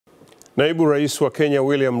Naibu Rais wa Kenya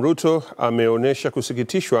William Ruto ameonyesha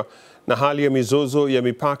kusikitishwa na hali ya mizozo ya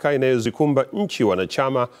mipaka inayozikumba nchi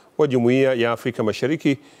wanachama wa Jumuiya ya Afrika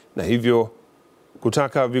Mashariki na hivyo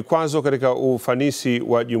kutaka vikwazo katika ufanisi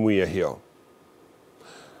wa jumuiya hiyo.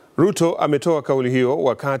 Ruto ametoa kauli hiyo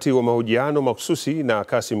wakati wa mahojiano mahususi na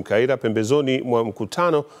Kasim Kaira pembezoni mwa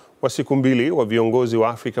mkutano wa siku mbili wa viongozi wa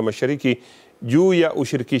Afrika Mashariki juu ya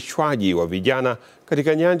ushirikishwaji wa vijana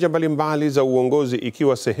katika nyanja mbalimbali za uongozi,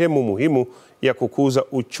 ikiwa sehemu muhimu ya kukuza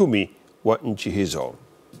uchumi wa nchi hizo.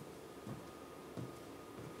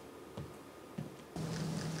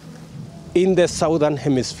 In the Southern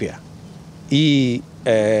Hemisphere, hii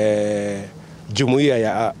Jumuiya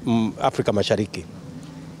ya Afrika Mashariki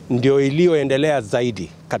ndio iliyoendelea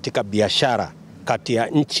zaidi katika biashara kati ya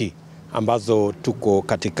nchi ambazo tuko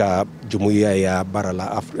katika Jumuiya ya bara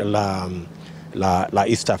la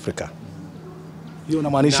East Africa. Hiyo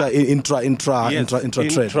inamaanisha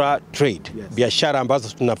intra-trade. Yes. Biashara ambazo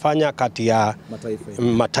tunafanya kati ya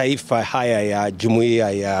mataifa haya ya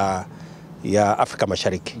Jumuiya ya Afrika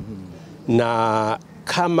Mashariki. Na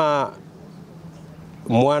kama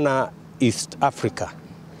mwana East Africa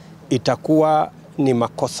itakuwa ni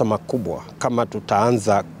makosa makubwa kama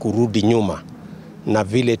tutaanza kurudi nyuma na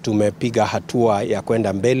vile tumepiga hatua ya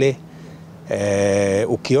kwenda mbele.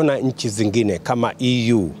 Ukiona nchi zingine kama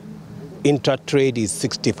EU, intra-trade is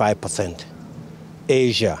 65%.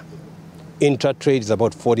 Asia, intra-trade is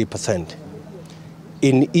about 40%.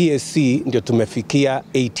 In EAC ndio tumefikia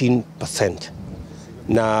 18%.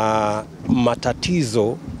 Na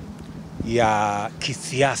matatizo ya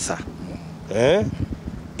kisiasa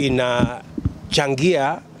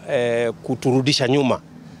inachangia kuturudisha nyuma.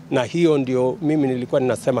 Na hiyo ndio mimi nilikuwa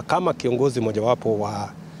ninasema kama kiongozi mojawapo wa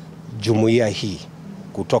jumuiya hii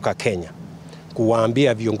kutoka Kenya,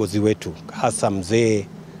 kuwaambia viongozi wetu, hasa mzee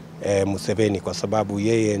Museveni, kwa sababu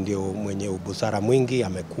yeye ndio mwenye busara mwingi,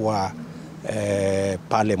 amekuwa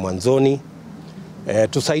pale mwanzoni,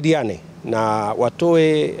 tusaidiane na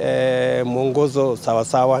watoe mwongozo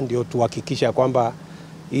sawasawa, ndio tuhakikisha kwamba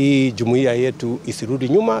hii jumuiya yetu isirudi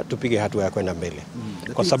nyuma, tupige hatua ya kwenda mbele.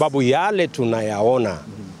 Kwa sababu yale tunayaona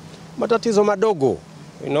matatizo madogo,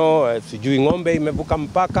 sijui ng'ombe imevuka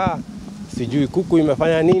mpaka, sijui kuku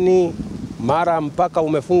imefanya nini, mara mpaka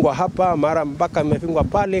umefungwa hapa, mara mpaka umefungwa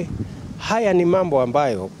pale. Haya ni mambo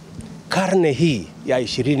ambayo karne hii ya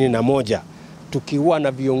 21 tukiwa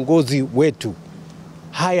na viongozi wetu,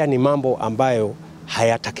 haya ni mambo ambayo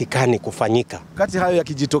hayatakikani kufanyika. Kati hayo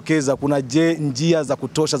yakijitokeza, kuna njia za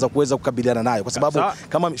kutosha za kuweza kukabiliana nayo? Kwa sababu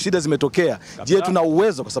kama shida zimetokea, tuna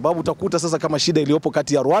uwezo? Kwa sababu utakuta sasa kama shida iliyopo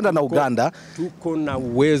kati ya Rwanda na Uganda, tuko na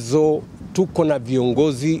uwezo, tuko na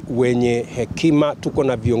viongozi wenye hekima, tuko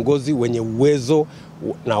na viongozi wenye uwezo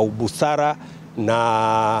na ubusara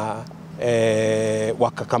na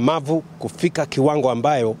wakakamavu kufika kiwango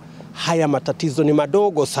ambayo haya matatizo ni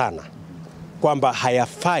madogo sana, kwamba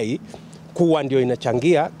hayafai kuwa ndio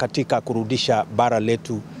inachangia katika kurudisha bara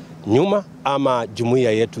letu nyuma ama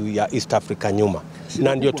jumuiya yetu ya East Africa nyuma.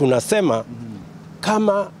 Na ndio tunasema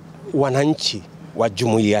kama wananchi wa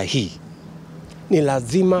jumuiya hii ni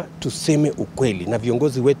lazima tuseme ukweli na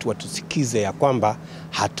viongozi wetu watusikize ya kwamba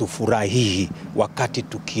hatufurahi wakati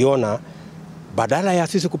tukiona badala ya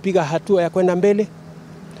sisi kupiga hatua ya kwenda mbele,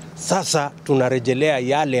 sasa tunarejelea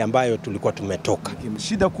yale ambayo tulikuwa tumetoka.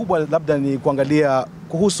 Shida kubwa labda ni kuangalia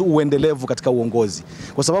kuhusu uendelevu katika uongozi,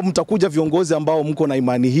 kwa sababu mtakuja viongozi ambao mko na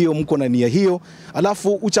imani hiyo, mko na nia hiyo,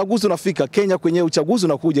 alafu uchaguzi unafika. Kenya kwenye uchaguzi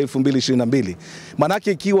unakuja 2022.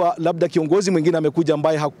 Manake ikiwa labda kiongozi mwingine amekuja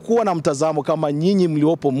ambaye hakuwa na mtazamo kama nyinyi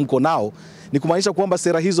mliopo mko nao, ni kumaanisha kwamba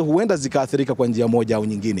sera hizo huenda zikaathirika kwa njia moja au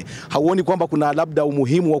nyingine. Hauoni kwamba kuna labda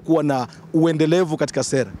umuhimu wa kuwa na uendelevu katika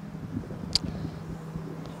sera?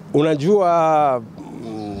 Unajua,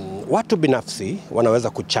 watu binafsi wanaweza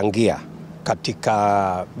kuchangia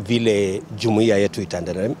katika vile jumuiya yetu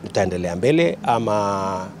itaendelea mbele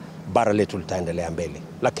ama bara letu litaendelea mbele.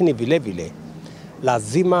 Lakini vile vile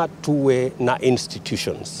lazima tuwe na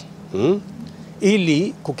institutions.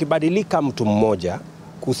 Ili kukibadilika mtu mmoja,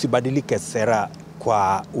 kusibadilike sera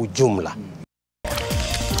kwa ujumla.